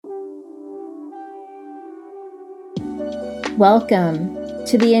Welcome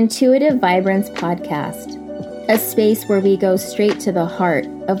to the Intuitive Vibrance Podcast, a space where we go straight to the heart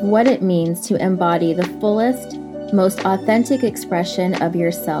of what it means to embody the fullest, most authentic expression of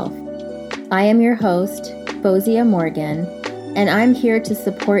yourself. I am your host, Fozia Morgan, and I'm here to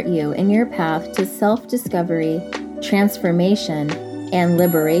support you in your path to self-discovery, transformation, and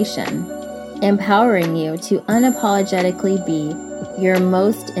liberation, empowering you to unapologetically be your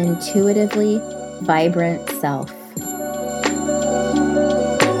most intuitively vibrant self.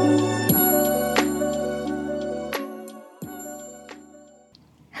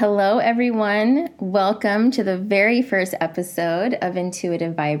 Hello, everyone. Welcome to the very first episode of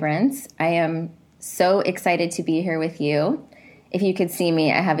Intuitive Vibrance. I am so excited to be here with you. If you could see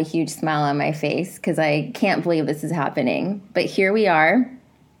me, I have a huge smile on my face because I can't believe this is happening. But here we are,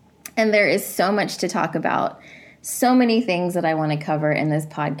 and there is so much to talk about, so many things that I want to cover in this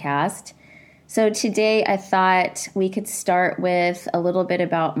podcast. So today I thought we could start with a little bit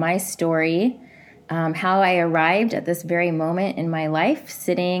about my story, how I arrived at this very moment in my life,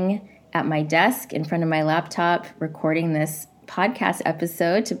 sitting at my desk in front of my laptop, recording this podcast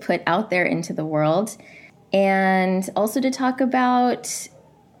episode to put out there into the world, and also to talk about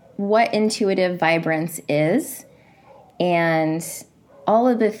what intuitive vibrance is and all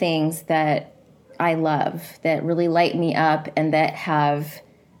of the things that I love that really light me up and that have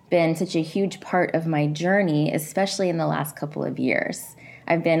been such a huge part of my journey, especially in the last couple of years.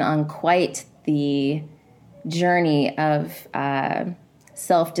 I've been on quite the journey of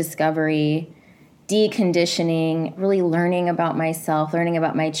self-discovery, deconditioning, really learning about myself, learning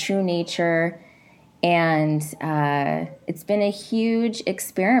about my true nature. And it's been a huge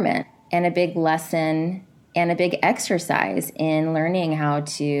experiment and a big lesson and a big exercise in learning how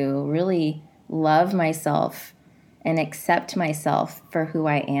to really love myself and accept myself for who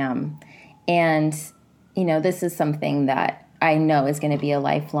I am. And, you know, this is something that I know is going to be a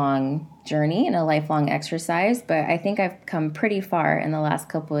lifelong journey and a lifelong exercise, but I think I've come pretty far in the last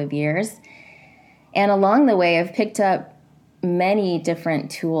couple of years. And along the way, I've picked up many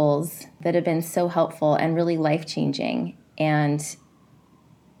different tools that have been so helpful and really life-changing. And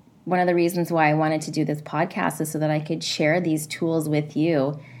one of the reasons why I wanted to do this podcast is so that I could share these tools with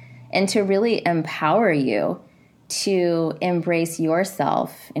you and to really empower you to embrace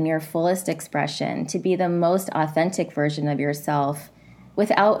yourself in your fullest expression, to be the most authentic version of yourself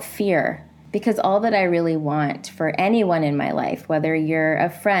without fear. Because all that I really want for anyone in my life, whether you're a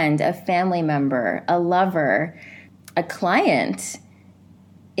friend, a family member, a lover, a client,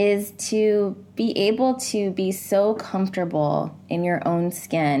 is to be able to be so comfortable in your own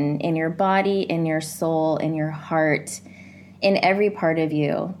skin, in your body, in your soul, in your heart, in every part of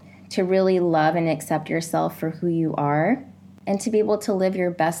you, to really love and accept yourself for who you are and to be able to live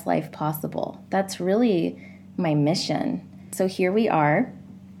your best life possible. That's really my mission. So here we are.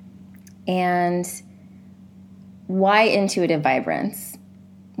 And why intuitive vibrance?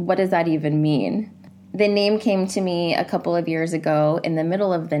 What does that even mean? The name came to me a couple of years ago in the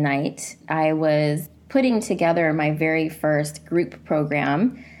middle of the night. I was putting together my very first group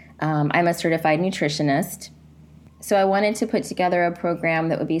program. I'm a certified nutritionist. So I wanted to put together a program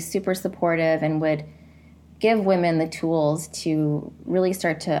that would be super supportive and would give women the tools to really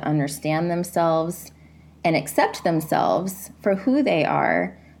start to understand themselves and accept themselves for who they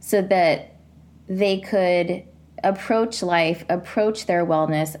are so that they could approach life, approach their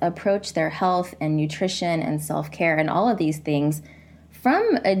wellness, approach their health and nutrition and self-care and all of these things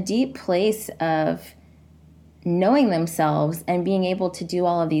from a deep place of knowing themselves and being able to do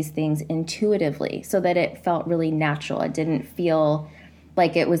all of these things intuitively so that it felt really natural. It didn't feel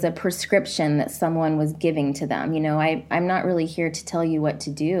like it was a prescription that someone was giving to them. You know, I'm not really here to tell you what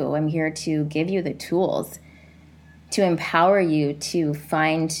to do. I'm here to give you the tools to empower you to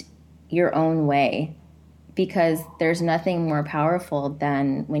find your own way, because there's nothing more powerful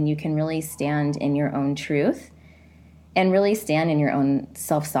than when you can really stand in your own truth and really stand in your own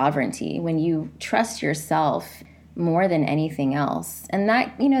self-sovereignty, when you trust yourself more than anything else. And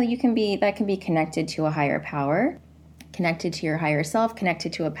that, you know, that can be connected to a higher power, connected to your higher self,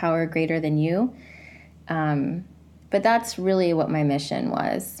 connected to a power greater than you. But that's really what my mission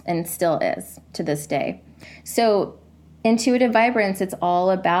was and still is to this day. So intuitive vibrance, it's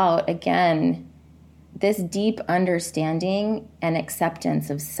all about, again, this deep understanding and acceptance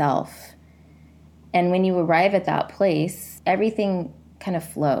of self. And when you arrive at that place, everything kind of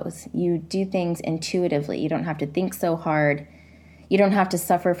flows. You do things intuitively. You don't have to think so hard. You don't have to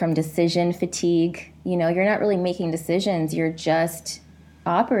suffer from decision fatigue. You know, you're not really making decisions. You're just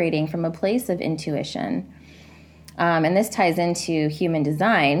operating from a place of intuition. And this ties into human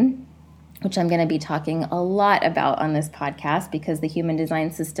design, which I'm going to be talking a lot about on this podcast because the human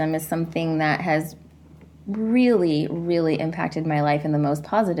design system is something that has really, really impacted my life in the most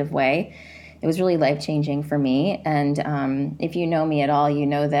positive way. It was really life-changing for me. And if you know me at all, you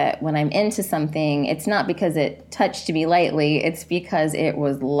know that when I'm into something, it's not because it touched me lightly, it's because it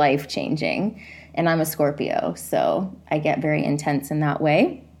was life-changing. And I'm a Scorpio, so I get very intense in that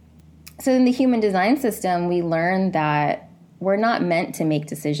way. So in the human design system, we learn that we're not meant to make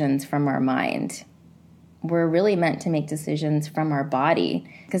decisions from our mind. We're really meant to make decisions from our body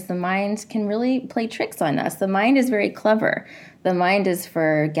because the mind can really play tricks on us. The mind is very clever. The mind is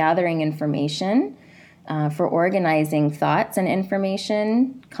for gathering information, for organizing thoughts and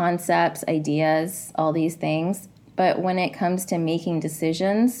information, concepts, ideas, all these things. But when it comes to making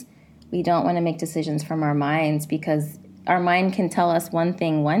decisions, we don't want to make decisions from our minds because our mind can tell us one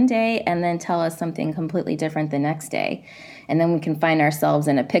thing one day and then tell us something completely different the next day. And then we can find ourselves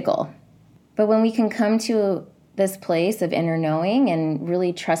in a pickle. But when we can come to this place of inner knowing and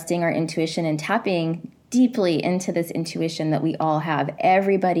really trusting our intuition and tapping deeply into this intuition that we all have,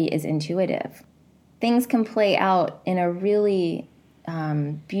 everybody is intuitive. Things can play out in a really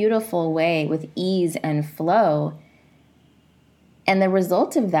beautiful way with ease and flow. And the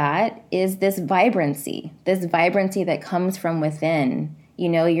result of that is this vibrancy that comes from within. You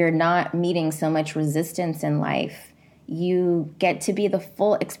know, you're not meeting so much resistance in life. You get to be the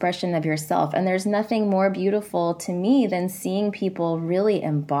full expression of yourself. And there's nothing more beautiful to me than seeing people really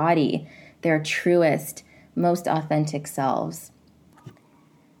embody their truest, most authentic selves.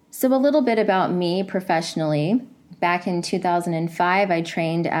 So a little bit about me professionally. Back in 2005, I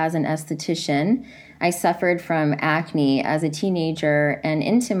trained as an esthetician. I suffered from acne as a teenager and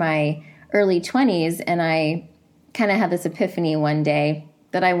into my early 20s, and I kind of had this epiphany one day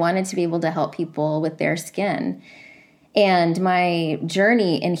that I wanted to be able to help people with their skin. And my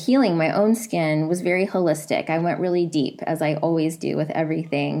journey in healing my own skin was very holistic. I went really deep, as I always do with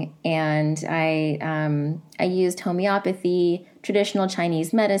everything. And I used homeopathy, traditional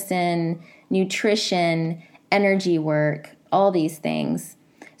Chinese medicine, nutrition, energy work, all these things.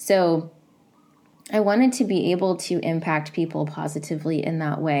 So I wanted to be able to impact people positively in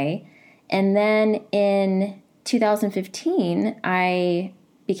that way. And then in 2015, I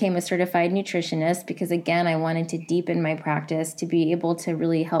became a certified nutritionist because, again, I wanted to deepen my practice to be able to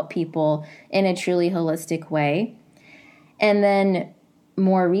really help people in a truly holistic way. And then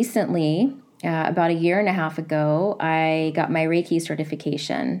more recently, about a year and a half ago, I got my Reiki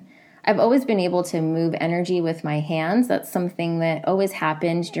certification. I've always been able to move energy with my hands. That's something that always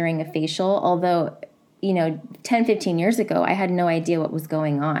happened during a facial, although, 10, 15 years ago, I had no idea what was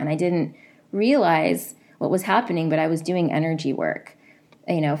going on. I didn't realize what was happening, but I was doing energy work,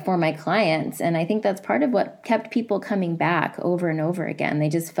 for my clients. And I think that's part of what kept people coming back over and over again. They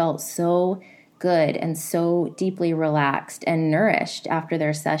just felt so good and so deeply relaxed and nourished after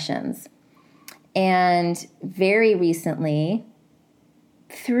their sessions. And very recently,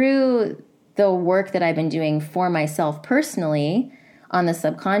 through the work that I've been doing for myself personally on the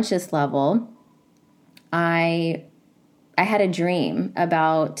subconscious level, I had a dream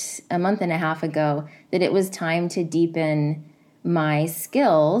about a month and a half ago that it was time to deepen my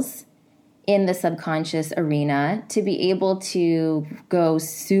skills in the subconscious arena to be able to go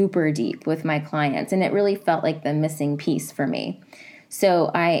super deep with my clients. And it really felt like the missing piece for me. So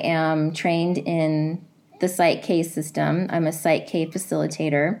I am trained in the Psych-K system. I'm a Psych-K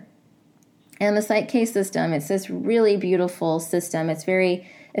facilitator. And the Psych-K system, it's this really beautiful system. It's very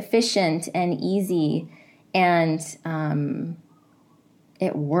efficient and easy, and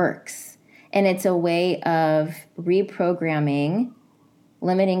it works. And it's a way of reprogramming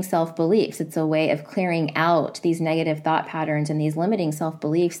limiting self-beliefs. It's a way of clearing out these negative thought patterns and these limiting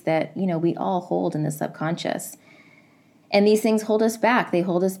self-beliefs that, we all hold in the subconscious. And these things hold us back. They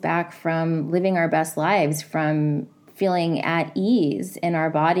hold us back from living our best lives, from feeling at ease in our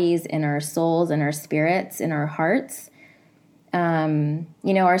bodies, in our souls, in our spirits, in our hearts.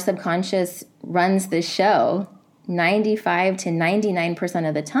 Our subconscious runs the show 95 to 99%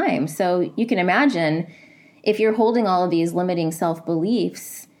 of the time. So you can imagine if you're holding all of these limiting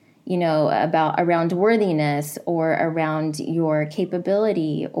self-beliefs, around worthiness or around your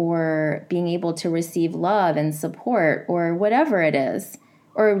capability or being able to receive love and support or whatever it is,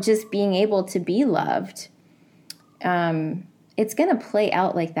 or just being able to be loved, it's going to play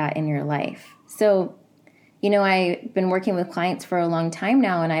out like that in your life. So, I've been working with clients for a long time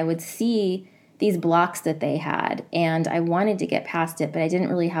now, and I would see these blocks that they had, and I wanted to get past it, but I didn't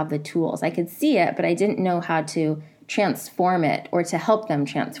really have the tools. I could see it, but I didn't know how to transform it or to help them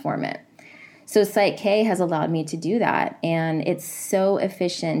transform it. So Psych K has allowed me to do that. And it's so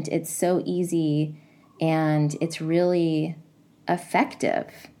efficient, it's so easy, and it's really effective.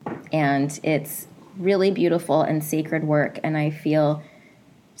 And it's really beautiful and sacred work. And I feel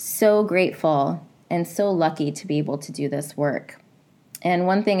so grateful and so lucky to be able to do this work. And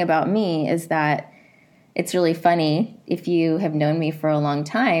one thing about me is that it's really funny, if you have known me for a long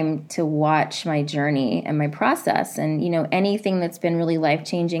time, to watch my journey and my process. And, anything that's been really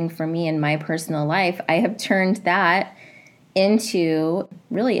life-changing for me in my personal life, I have turned that into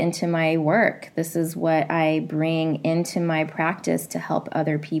my work. This is what I bring into my practice to help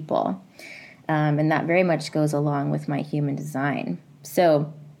other people. And that very much goes along with my human design.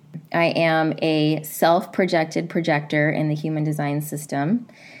 So I am a self-projected projector in the human design system.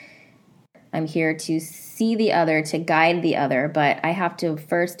 I'm here to see the other, to guide the other, but I have to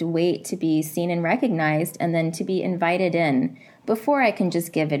first wait to be seen and recognized and then to be invited in before I can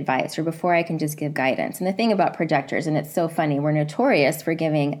just give advice or before I can just give guidance. And the thing about projectors, and it's so funny, we're notorious for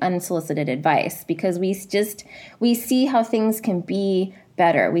giving unsolicited advice because we see how things can be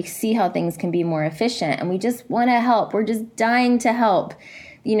better. We see how things can be more efficient and we just want to help. We're just dying to help,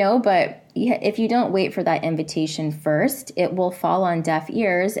 but if you don't wait for that invitation first, it will fall on deaf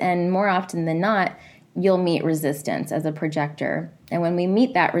ears. And more often than not, you'll meet resistance as a projector. And when we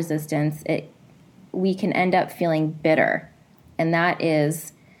meet that resistance, we can end up feeling bitter. And that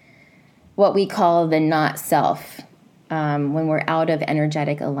is what we call the not self when we're out of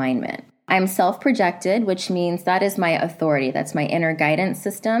energetic alignment. I'm self-projected, which means that is my authority. That's my inner guidance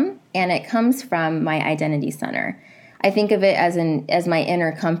system. And it comes from my identity center. I think of it as my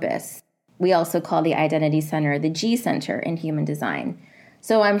inner compass. We also call the identity center the G center in human design.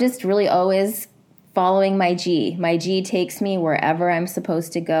 So I'm just really always following my G. My G takes me wherever I'm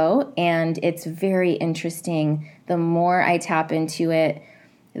supposed to go, and it's very interesting. The more I tap into it,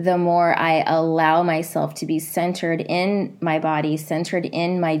 the more I allow myself to be centered in my body, centered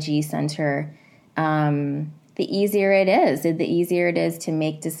in my G center, the easier it is. The easier it is to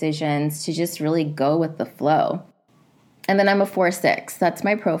make decisions, to just really go with the flow. And then I'm a 4/6. That's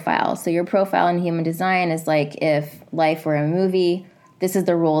my profile. So your profile in human design is like if life were a movie, this is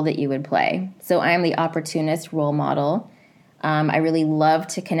the role that you would play. So I am the opportunist role model. I really love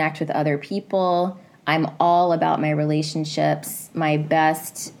to connect with other people. I'm all about my relationships. My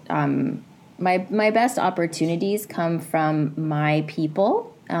best opportunities come from my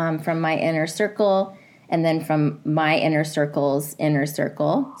people, from my inner circle, and then from my inner circle's inner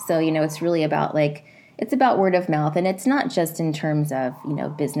circle. So, it's really about it's about word of mouth. And it's not just in terms of,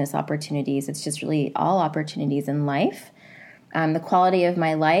 business opportunities. It's just really all opportunities in life. The quality of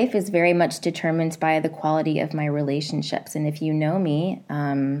my life is very much determined by the quality of my relationships. And if you know me,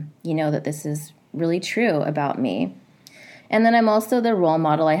 you know that this is really true about me. And then I'm also the role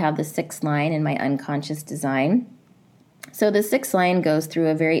model. I have the 6th line in my unconscious design. So the 6th line goes through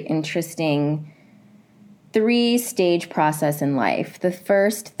a very interesting 3-stage process in life. The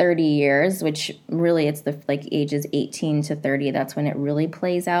first 30 years, which really it's the ages 18 to 30, that's when it really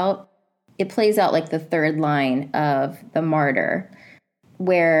plays out. It plays out like the 3rd line of the martyr,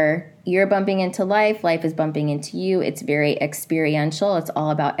 where you're bumping into life, life is bumping into you. It's very experiential. It's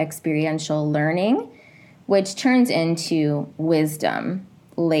all about experiential learning, which turns into wisdom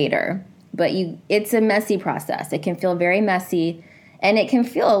later. But it's a messy process. It can feel very messy. And it can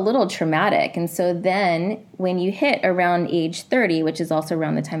feel a little traumatic. And so then when you hit around age 30, which is also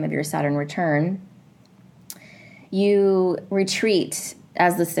around the time of your Saturn return, you retreat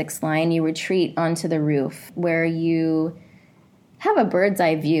as the 6th line. You retreat onto the roof where you have a bird's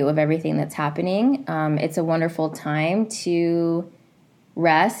eye view of everything that's happening. It's a wonderful time to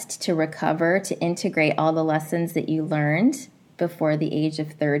rest, to recover, to integrate all the lessons that you learned before the age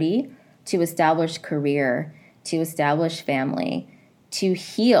of 30, to establish career, to establish family, to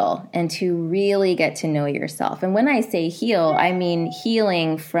heal, and to really get to know yourself. And when I say heal, I mean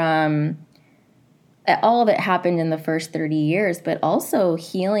healing from all that happened in the first 30 years, but also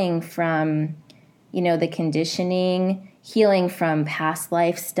healing from, the conditioning, healing from past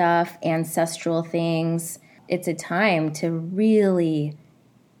life stuff, ancestral things. It's a time to really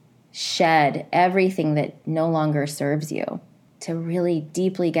shed everything that no longer serves you, to really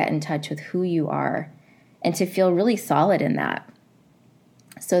deeply get in touch with who you are, and to feel really solid in that.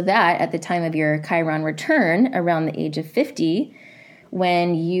 So that at the time of your Chiron return, around the age of 50,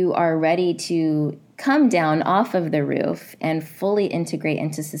 when you are ready to come down off of the roof and fully integrate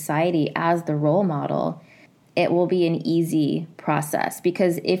into society as the role model, it will be an easy process.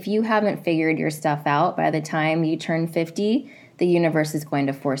 Because if you haven't figured your stuff out by the time you turn 50, the universe is going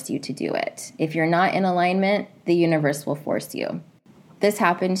to force you to do it. If you're not in alignment, the universe will force you. This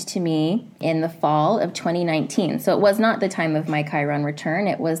happened to me in the fall of 2019. So it was not the time of my Chiron return.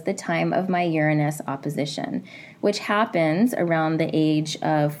 It was the time of my Uranus opposition, which happens around the age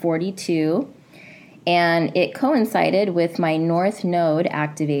of 42. And it coincided with my North Node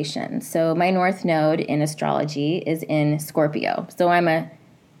activation. So my North Node in astrology is in Scorpio. So I'm a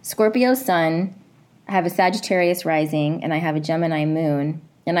Scorpio sun, I have a Sagittarius rising, and I have a Gemini moon.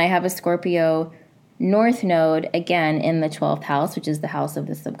 And I have a Scorpio North Node, again, in the 12th house, which is the house of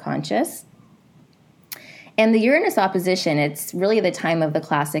the subconscious. And the Uranus opposition, it's really the time of the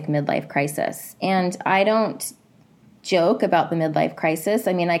classic midlife crisis. And I don't joke about the midlife crisis.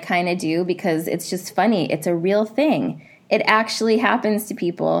 I mean, I kind of do because it's just funny. It's a real thing. It actually happens to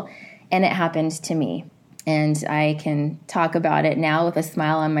people, and it happened to me. And I can talk about it now with a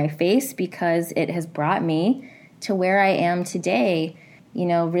smile on my face because it has brought me to where I am today, you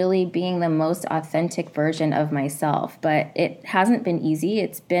know, really being the most authentic version of myself. But it hasn't been easy.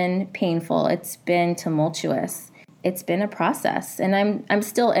 It's been painful. It's been tumultuous. It's been a process, and I'm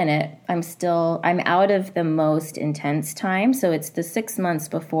still in it. I'm out of the most intense time. So it's the 6 months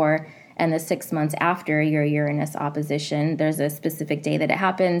before and the 6 months after your Uranus opposition. There's a specific day that it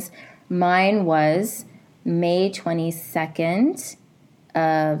happens. Mine was May 22nd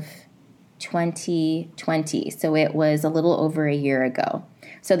of 2020. So it was a little over a year ago.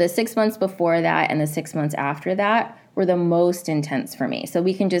 So the 6 months before that and the 6 months after that were the most intense for me. So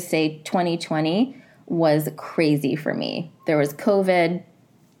we can just say 2020 was crazy for me. There was COVID,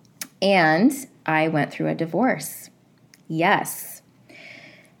 and I went through a divorce. Yes.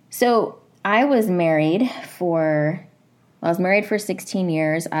 So I was married for 16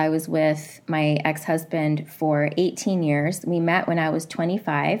 years. I was with my ex-husband for 18 years. We met when I was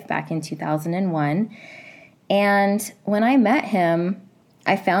 25, back in 2001. And when I met him,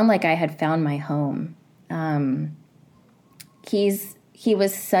 I found like I had found my home. He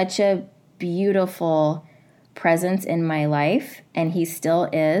was such a beautiful presence in my life, and he still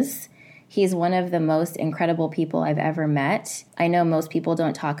is. He's one of the most incredible people I've ever met. I know most people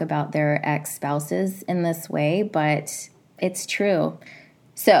don't talk about their ex-spouses in this way, but it's true.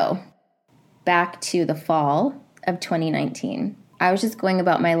 So, back to the fall of 2019. I was just going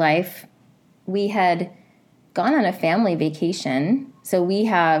about my life. We had gone on a family vacation. So we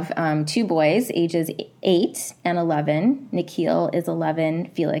have 2 boys, ages 8 and 11. Nikhil is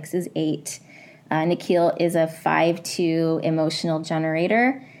 11. Felix is 8. Nikhil is a 5-2 emotional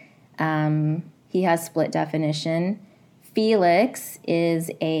generator. He has split definition. Felix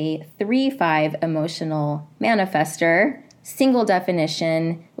is a 3-5 emotional manifester, single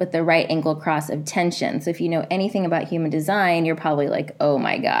definition with the right angle cross of tension. So if you know anything about human design, you're probably like, oh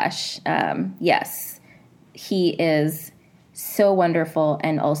my gosh. Yes, he is so wonderful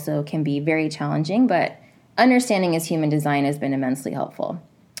and also can be very challenging, but understanding his human design has been immensely helpful.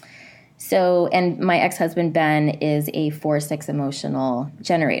 So, and my ex-husband, Ben, is a 4-6 emotional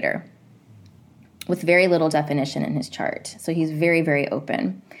generator with very little definition in his chart. So he's very, very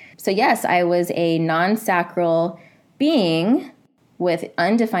open. So yes, I was a non-sacral being with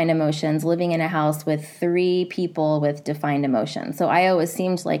undefined emotions living in a house with 3 people with defined emotions. So I always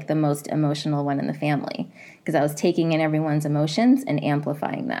seemed like the most emotional one in the family because I was taking in everyone's emotions and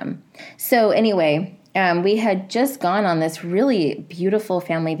amplifying them. So anyway, we had just gone on this really beautiful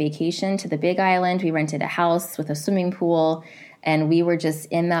family vacation to the Big Island. We rented a house with a swimming pool, and we were just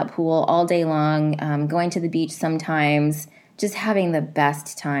in that pool all day long, going to the beach sometimes, just having the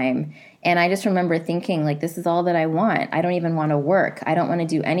best time. And I just remember thinking, like, this is all that I want. I don't even want to work. I don't want to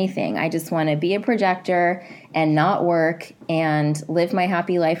do anything. I just want to be a projector and not work and live my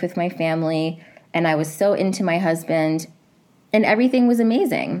happy life with my family. And I was so into my husband, and everything was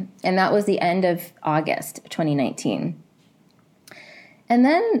amazing. And that was the end of August 2019. And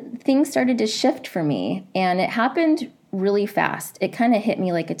then things started to shift for me, and it happened really fast. It kind of hit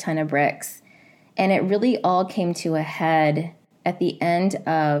me like a ton of bricks. And it really all came to a head at the end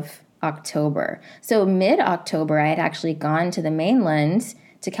of October. So mid-October, I had actually gone to the mainland,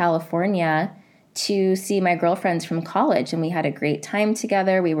 to California, to see my girlfriends from college, and we had a great time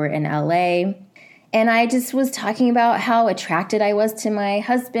together. We were in LA, and I just was talking about how attracted I was to my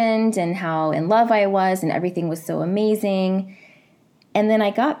husband and how in love I was, and everything was so amazing. And then I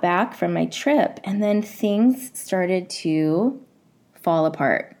got back from my trip, and then things started to fall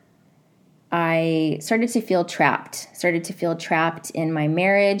apart. I started to feel trapped in my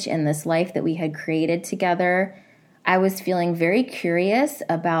marriage and this life that we had created together. I was feeling very curious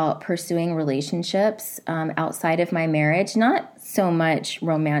about pursuing relationships outside of my marriage, not so much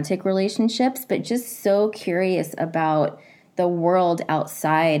romantic relationships, but just so curious about the world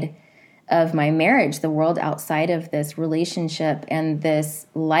outside of my marriage, the world outside of this relationship and this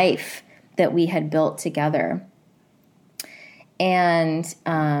life that we had built together. And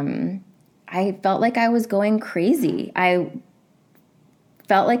I felt like I was going crazy. I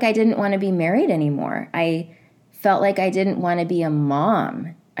felt like I didn't want to be married anymore. I felt like I didn't want to be a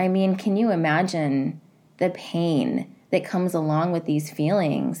mom. I mean, can you imagine the pain that comes along with these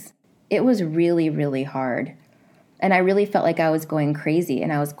feelings? It was really, really hard. And I really felt like I was going crazy,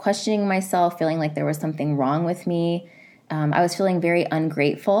 and I was questioning myself, feeling like there was something wrong with me. I was feeling very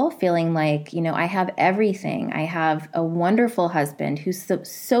ungrateful, feeling like, I have everything. I have a wonderful husband who's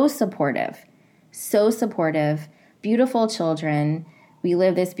so supportive, beautiful children. We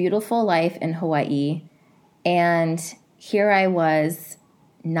live this beautiful life in Hawaii, and here I was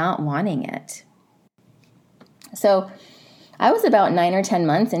not wanting it. So I was about 9 or 10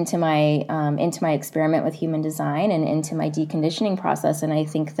 months into my experiment with human design and into my deconditioning process, and I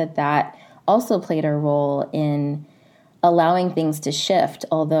think that also played a role in allowing things to shift,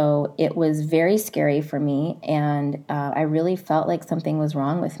 although it was very scary for me, and I really felt like something was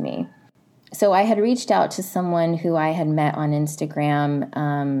wrong with me. So I had reached out to someone who I had met on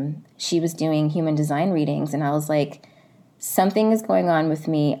Instagram. She was doing human design readings, and I was like, something is going on with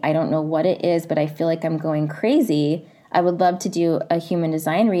me. I don't know what it is, but I feel like I'm going crazy. I would love to do a human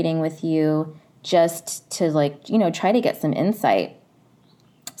design reading with you just to try to get some insight.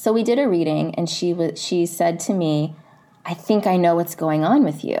 So we did a reading, and she said to me, I think I know what's going on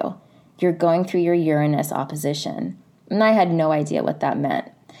with you. You're going through your Uranus opposition. And I had no idea what that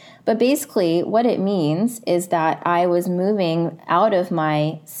meant. But basically what it means is that I was moving out of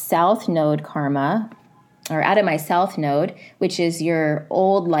my South Node karma, or out of my South Node, which is your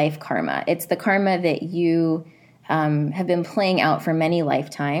old life karma. It's the karma that you have been playing out for many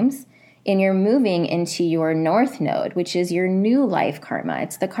lifetimes, and you're moving into your North Node, which is your new life karma.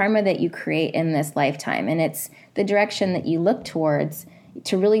 It's the karma that you create in this lifetime, and it's the direction that you look towards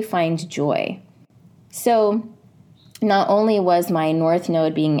to really find joy. So not only was my North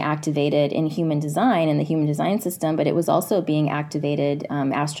Node being activated in human design, in the human design system, but it was also being activated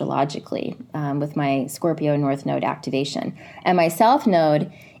astrologically with my Scorpio North Node activation. And my South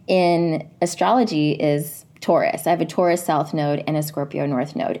Node in astrology is Taurus. I have a Taurus South Node and a Scorpio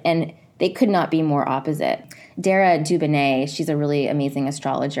North Node, and they could not be more opposite. Dara Dubonnet, she's a really amazing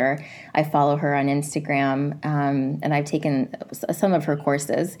astrologer. I follow her on Instagram, and I've taken some of her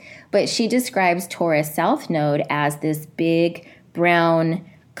courses. But she describes Taurus South Node as this big, brown,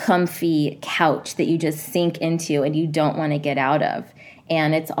 comfy couch that you just sink into and you don't want to get out of.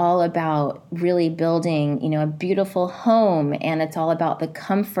 And it's all about really building, a beautiful home, and it's all about the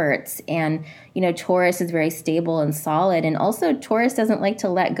comforts. And, Taurus is very stable and solid. And also Taurus doesn't like to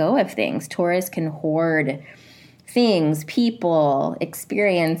let go of things. Taurus can hoard things, people,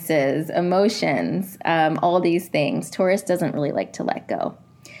 experiences, emotions, all these things. Taurus doesn't really like to let go.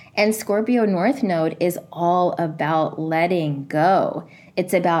 And Scorpio North Node is all about letting go.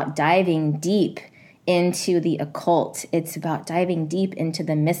 It's about diving deep into the occult. It's about diving deep into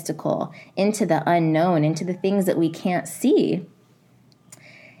the mystical, into the unknown, into the things that we can't see.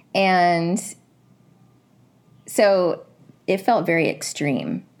 And so it felt very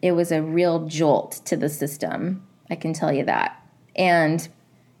extreme. It was a real jolt to the system. I can tell you that.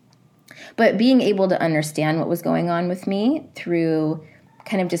 But being able to understand what was going on with me through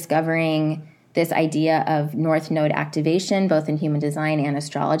kind of discovering this idea of North Node activation, both in human design and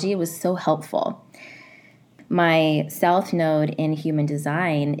astrology, was so helpful. My South Node in human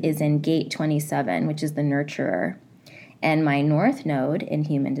design is in gate 27, which is the nurturer. And my North Node in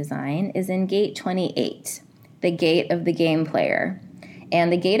human design is in gate 28, the gate of the game player.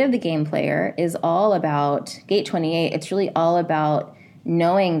 And the gate of the game player is all about, gate 28, it's really all about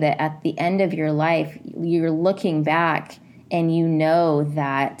knowing that at the end of your life, you're looking back and you know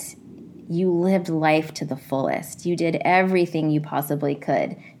that you lived life to the fullest. You did everything you possibly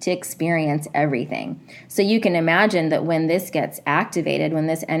could to experience everything. So you can imagine that when this gets activated, when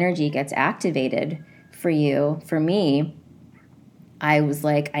this energy gets activated for you, for me, I was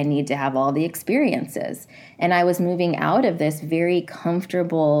like, I need to have all the experiences. And I was moving out of this very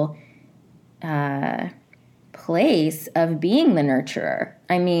comfortable place of being the nurturer.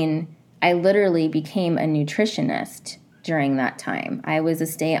 I mean, I literally became a nutritionist during that time. I was a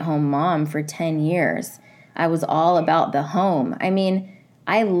stay-at-home mom for 10 years. I was all about the home. I mean,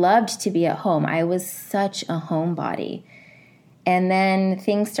 I loved to be at home. I was such a homebody. And then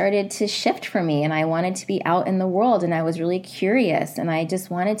things started to shift for me, and I wanted to be out in the world, and I was really curious, and I just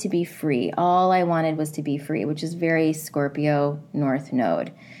wanted to be free. All I wanted was to be free, which is very Scorpio North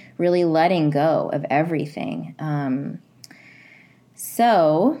Node, really letting go of everything.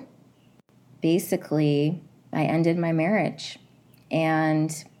 So basically I ended my marriage.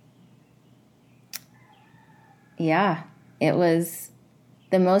 And yeah, it was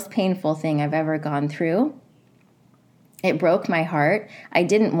the most painful thing I've ever gone through. It broke my heart. I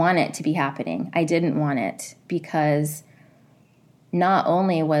didn't want it to be happening. I didn't want it because not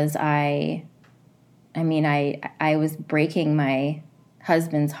only was I was breaking my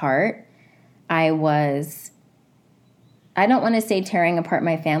husband's heart. I don't want to say tearing apart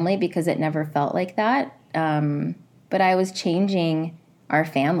my family because it never felt like that. But I was changing our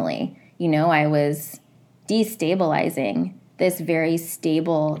family. I was destabilizing this very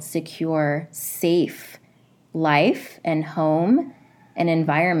stable, secure, safe life and home and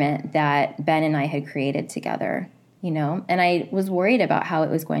environment that Ben and I had created together, and I was worried about how it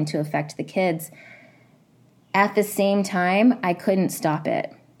was going to affect the kids. At the same time, I couldn't stop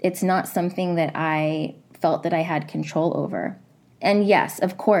it. It's not something that I felt that I had control over. And yes,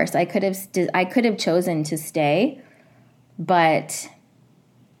 of course, I could have chosen to stay, but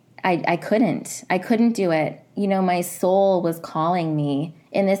I couldn't. I couldn't do it. My soul was calling me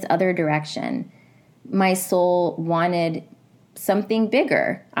in this other direction. My soul wanted something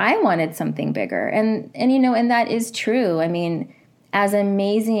bigger. I wanted something bigger. And that is true. I mean, as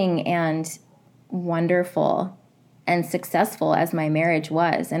amazing and wonderful and successful as my marriage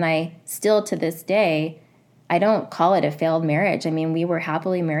was, and I still to this day, I don't call it a failed marriage. I mean, we were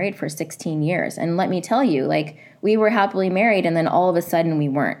happily married for 16 years. And let me tell you, we were happily married and then all of a sudden we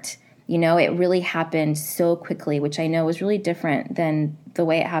weren't. It really happened so quickly, which I know is really different than the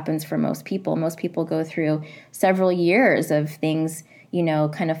way it happens for most people. Most people go through several years of things,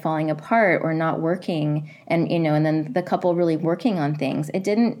 kind of falling apart or not working, and then the couple really working on things. It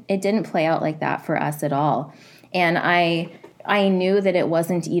didn't play out like that for us at all. And I knew that it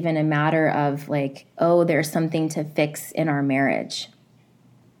wasn't even a matter of there's something to fix in our marriage.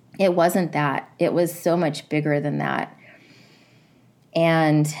 It wasn't that. It was so much bigger than that.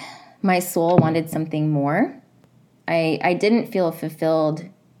 And my soul wanted something more. I didn't feel fulfilled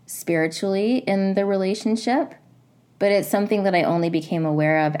spiritually in the relationship, but it's something that I only became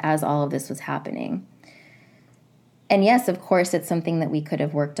aware of as all of this was happening. And yes, of course, it's something that we could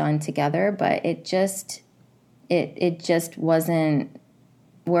have worked on together, but it just wasn't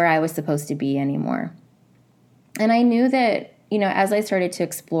where I was supposed to be anymore. And I knew that, as I started to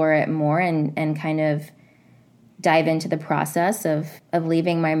explore it more and kind of dive into the process of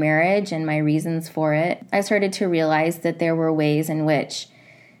leaving my marriage and my reasons for it, I started to realize that there were ways in which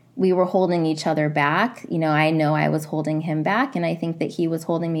we were holding each other back. I know I was holding him back, and I think that he was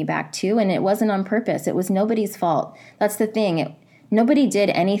holding me back too, and it wasn't on purpose. It was nobody's fault. That's the thing. Nobody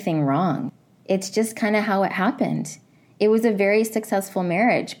did anything wrong. It's just kind of how it happened. It was a very successful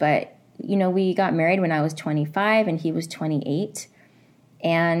marriage, but, we got married when I was 25 and he was 28.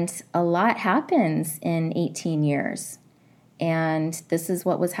 And a lot happens in 18 years. And this is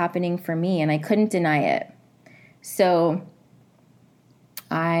what was happening for me, and I couldn't deny it. So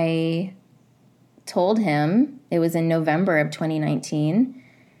I told him, it was in November of 2019,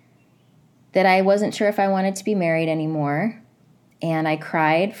 that I wasn't sure if I wanted to be married anymore. And I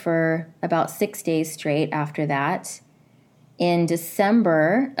cried for about 6 days straight after that. In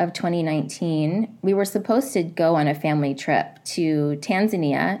December of 2019, we were supposed to go on a family trip to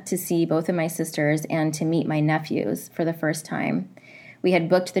Tanzania to see both of my sisters and to meet my nephews for the first time. We had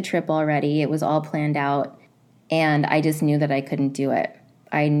booked the trip already. It was all planned out, and I just knew that I couldn't do it.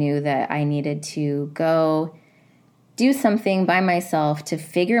 I knew that I needed to go do something by myself to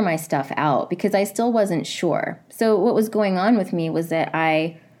figure my stuff out because I still wasn't sure. So what was going on with me was that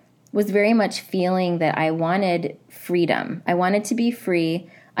I was very much feeling that I wanted freedom. I wanted to be free.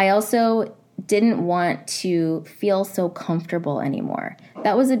 I also didn't want to feel so comfortable anymore.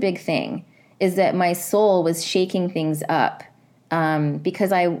 That was a big thing, is that my soul was shaking things up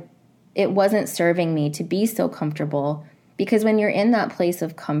because it wasn't serving me to be so comfortable. Because when you're in that place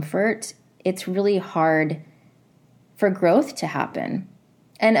of comfort, it's really hard for growth to happen.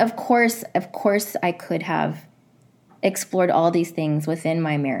 And of course, I could have explored all these things within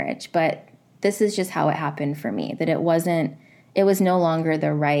my marriage, but this is just how it happened for me, that it was no longer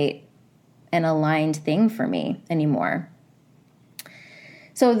the right and aligned thing for me anymore.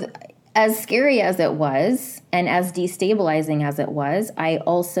 So as scary as it was and as destabilizing as it was, I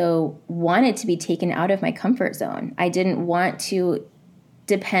also wanted to be taken out of my comfort zone. I didn't want to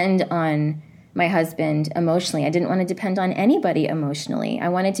depend on my husband emotionally. I didn't want to depend on anybody emotionally. I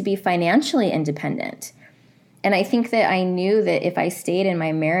wanted to be financially independent. And I think that I knew that if I stayed in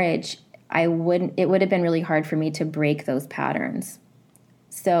my marriage, it would have been really hard for me to break those patterns.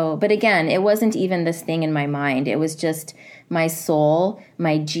 So, but again, it wasn't even this thing in my mind. It was just my soul,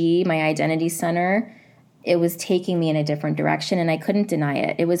 my G, my identity center. It was taking me in a different direction, and I couldn't deny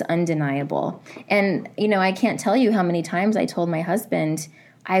it. It was undeniable. And, I can't tell you how many times I told my husband,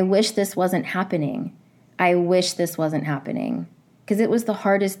 I wish this wasn't happening. I wish this wasn't happening, because it was the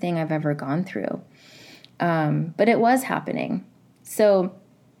hardest thing I've ever gone through. But it was happening. So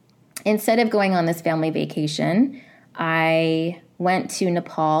instead of going on this family vacation, I went to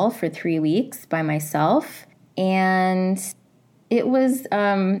Nepal for 3 weeks by myself, and it was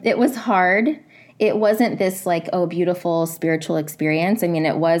hard. It wasn't this beautiful spiritual experience. I mean,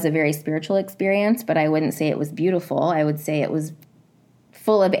 it was a very spiritual experience, but I wouldn't say it was beautiful. I would say it was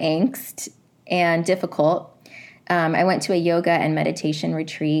full of angst and difficult. I went to a yoga and meditation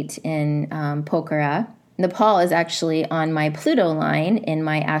retreat in Pokhara. Nepal is actually on my Pluto line in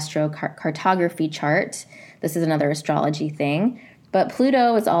my astrocartography chart. This is another astrology thing. But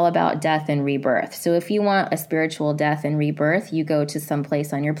Pluto is all about death and rebirth. So if you want a spiritual death and rebirth, you go to some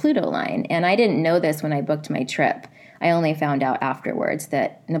place on your Pluto line. And I didn't know this when I booked my trip. I only found out afterwards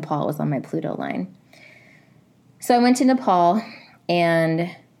that Nepal was on my Pluto line. So I went to Nepal,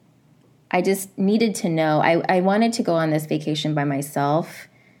 and I just needed to know. I wanted to go on this vacation by myself.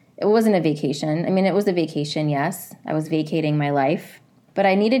 It wasn't a vacation. I mean, it was a vacation, yes. I was vacating my life. But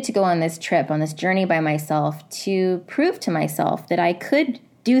I needed to go on this trip, on this journey by myself, to prove to myself that I could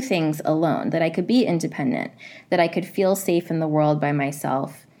do things alone, that I could be independent, that I could feel safe in the world by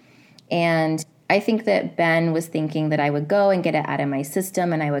myself. And I think that Ben was thinking that I would go and get it out of my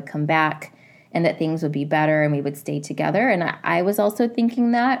system, and I would come back, and that things would be better and we would stay together. And I was also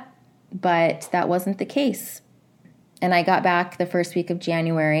thinking that, but that wasn't the case. And I got back the first week of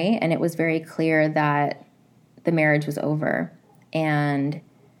January, and it was very clear that the marriage was over. And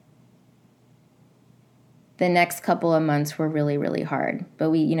the next couple of months were really, really hard. But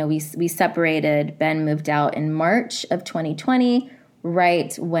we separated. Ben moved out in March of 2020,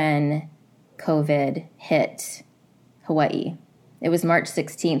 right when COVID hit Hawaii. It was March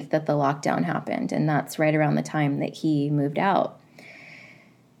 16th that the lockdown happened, and that's right around the time that he moved out.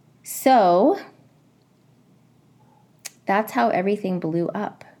 So that's how everything blew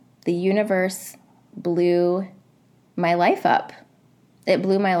up. The universe blew my life up. It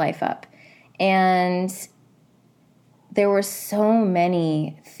blew my life up. And there were so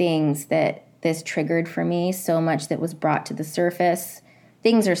many things that this triggered for me, so much that was brought to the surface.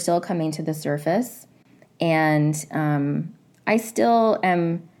 Things are still coming to the surface. And I still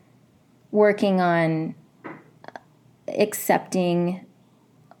am working on accepting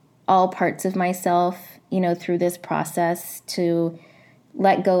all parts of myself, through this process, to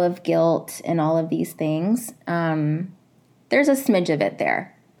let go of guilt and all of these things. There's a smidge of it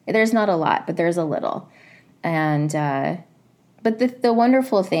there. There's not a lot, but there's a little. And but the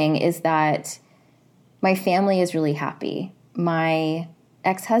wonderful thing is that my family is really happy. My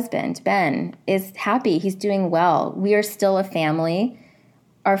ex-husband, Ben, is happy. He's doing well. We are still a family.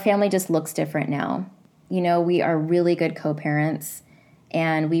 Our family just looks different now. We are really good co-parents,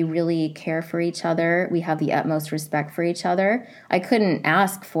 and we really care for each other. We have the utmost respect for each other. I couldn't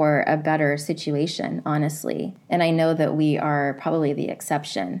ask for a better situation, honestly. And I know that we are probably the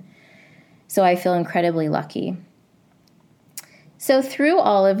exception. So I feel incredibly lucky. So through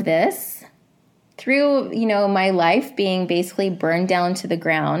all of this, through, my life being basically burned down to the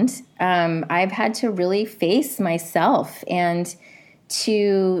ground, I've had to really face myself and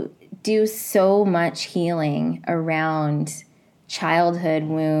to do so much healing around childhood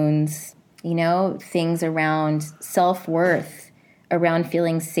wounds, things around self-worth, around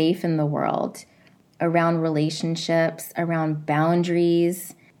feeling safe in the world, around relationships, around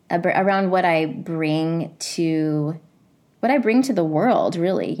boundaries, around what I bring to the world,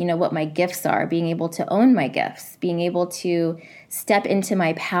 really, what my gifts are, being able to own my gifts, being able to step into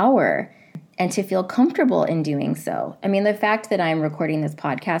my power and to feel comfortable in doing so. I mean, the fact that I'm recording this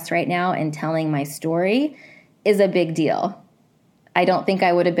podcast right now and telling my story is a big deal. I don't think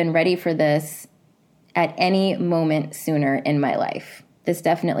I would have been ready for this at any moment sooner in my life. This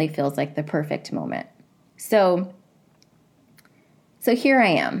definitely feels like the perfect moment. So here I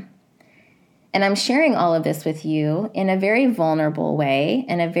am. And I'm sharing all of this with you in a very vulnerable way,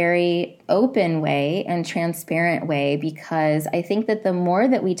 in a very open way and transparent way, because I think that the more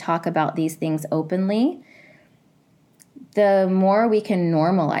that we talk about these things openly, the more we can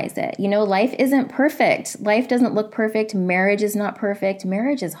normalize it. Life isn't perfect. Life doesn't look perfect. Marriage is not perfect.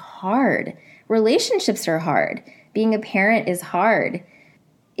 Marriage is hard. Relationships are hard. Being a parent is hard.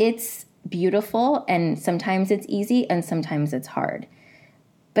 It's beautiful, and sometimes it's easy, and sometimes it's hard.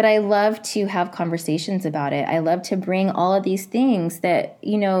 But I love to have conversations about it. I love to bring all of these things that,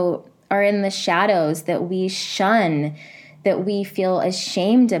 are in the shadows, that we shun, that we feel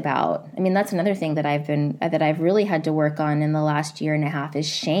ashamed about. I mean, that's another thing that I've really had to work on in the last year and a half is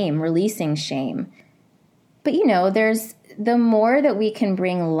shame, releasing shame. But, there's the more that we can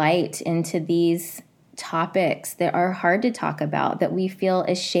bring light into these topics that are hard to talk about, that we feel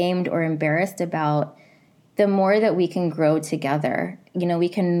ashamed or embarrassed about, the more that we can grow together. We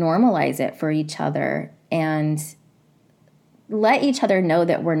can normalize it for each other and let each other know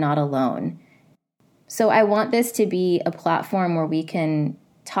that we're not alone. So I want this to be a platform where we can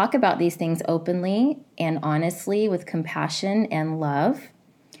talk about these things openly and honestly with compassion and love.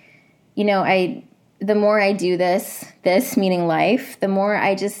 The more I do this meaning life, the more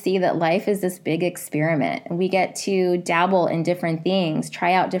I just see that life is this big experiment. And we get to dabble in different things,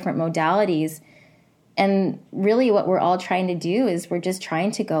 try out different modalities. And really what we're all trying to do is we're just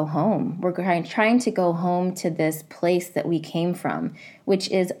trying to go home. We're trying to go home to this place that we came from, which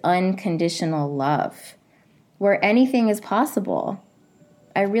is unconditional love, where anything is possible.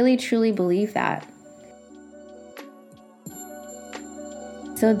 I really, truly believe that.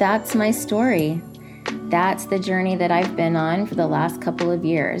 So that's my story. That's the journey that I've been on for the last couple of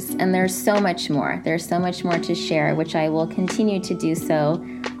years. And there's so much more. There's so much more to share, which I will continue to do so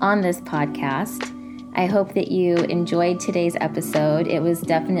on this podcast. I hope that you enjoyed today's episode. It was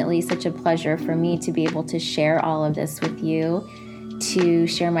definitely such a pleasure for me to be able to share all of this with you, to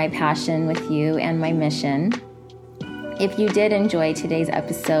share my passion with you and my mission. If you did enjoy today's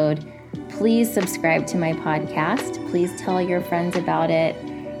episode, please subscribe to my podcast. Please tell your friends about it,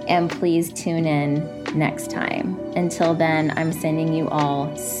 and please tune in next time. Until then, I'm sending you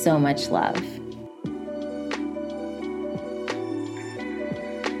all so much love.